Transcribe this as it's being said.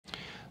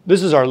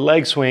This is our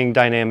leg swing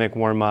dynamic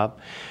warm-up.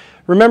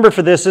 Remember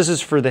for this is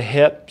for the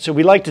hip. So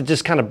we like to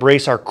just kind of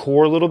brace our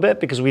core a little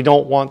bit because we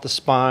don't want the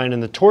spine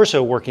and the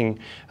torso working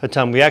a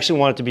ton. We actually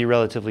want it to be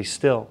relatively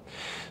still.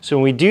 So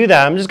when we do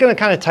that, I'm just going to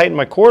kind of tighten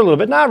my core a little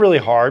bit, not really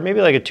hard,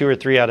 maybe like a 2 or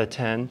 3 out of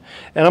 10.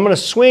 And I'm going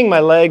to swing my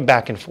leg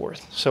back and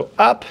forth. So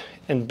up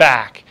and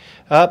back,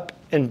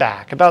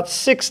 about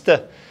 6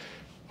 to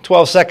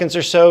 12 seconds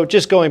or so,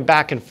 just going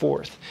back and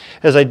forth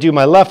as I do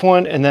my left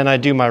one and then I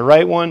do my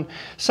right one.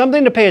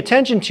 Something to pay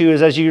attention to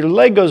is as your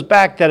leg goes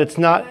back that it's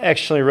not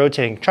externally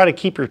rotating. Try to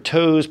keep your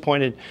toes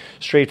pointed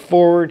straight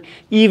forward.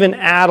 Even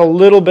add a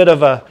little bit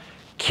of a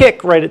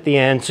kick right at the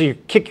end. So you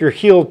kick your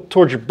heel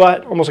towards your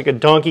butt, almost like a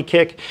donkey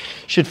kick.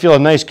 Should feel a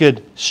nice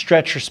good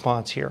stretch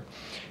response here.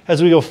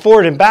 As we go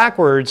forward and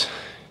backwards,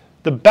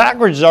 the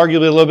backwards is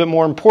arguably a little bit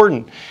more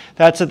important.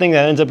 That's the thing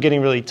that ends up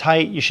getting really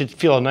tight. You should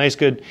feel a nice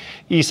good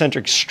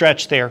eccentric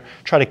stretch there.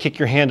 Try to kick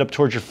your hand up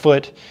towards your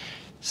foot.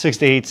 6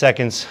 to 8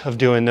 seconds of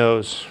doing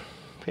those.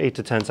 8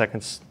 to 10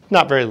 seconds,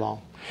 not very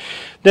long.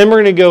 Then we're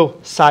gonna go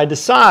side to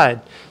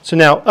side. So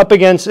now up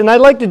against, and I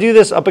like to do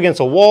this up against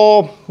a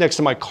wall, next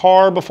to my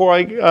car before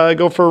I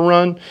go for a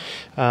run,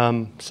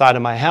 side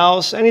of my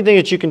house, anything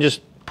that you can just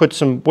put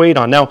some weight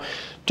on. Now,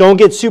 don't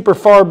get super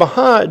far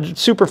behind,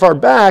 super far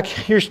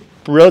back. You're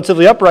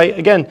relatively upright.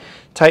 Again,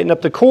 tighten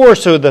up the core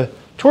so the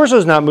torso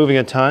is not moving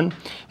a ton.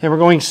 And we're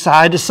going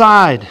side to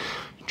side,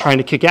 trying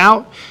to kick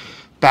out,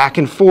 back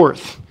and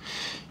forth.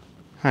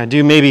 I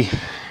do maybe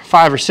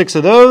 5 or 6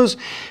 of those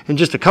and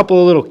just a couple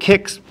of little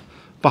kicks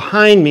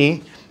behind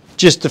me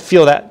just to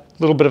feel that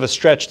little bit of a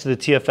stretch to the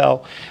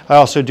TFL. I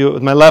also do it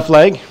with my left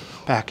leg,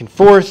 back and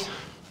forth.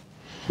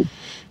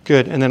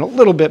 Good, and then a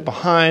little bit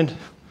behind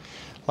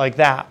like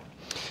that.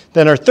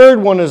 Then our third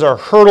one is our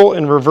hurdle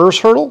and reverse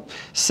hurdle.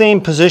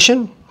 Same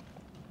position.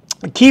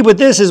 The key with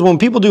this is when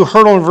people do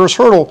hurdle and reverse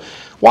hurdle,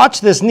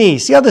 watch this knee.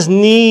 See how this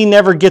knee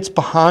never gets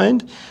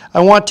behind? I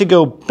want to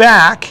go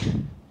back,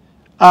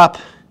 up,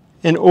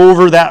 and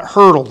over that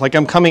hurdle, like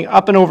I'm coming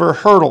up and over a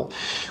hurdle.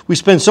 We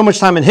spend so much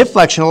time in hip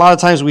flexion, a lot of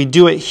times we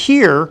do it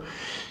here,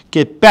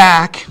 get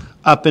back,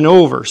 up and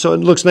over. So it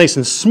looks nice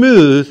and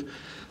smooth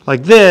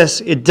like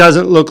this. It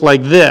doesn't look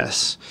like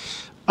this.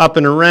 Up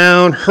and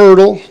around,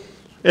 hurdle,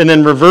 and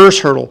then reverse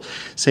hurdle.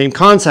 Same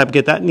concept,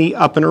 get that knee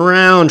up and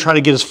around, try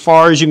to get as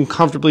far as you can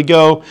comfortably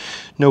go.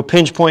 No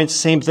pinch points,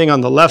 same thing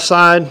on the left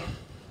side.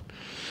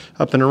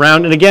 Up and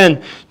around, and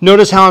again,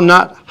 notice how I'm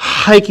not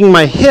hiking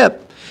my hip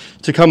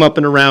to come up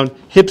and around.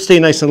 Hips stay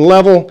nice and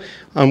level.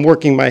 I'm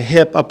working my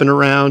hip up and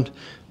around.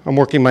 I'm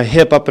working my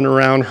hip up and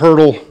around,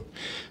 hurdle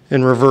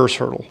and reverse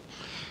hurdle.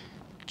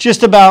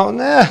 Just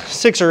about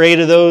 6 or 8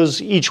 of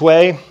those each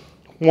way.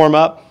 Warm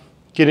up,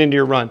 get into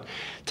your run.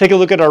 Take a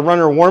look at our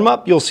runner warm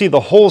up. You'll see the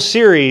whole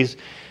series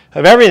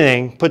of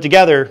everything put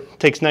together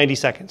takes 90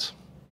 seconds.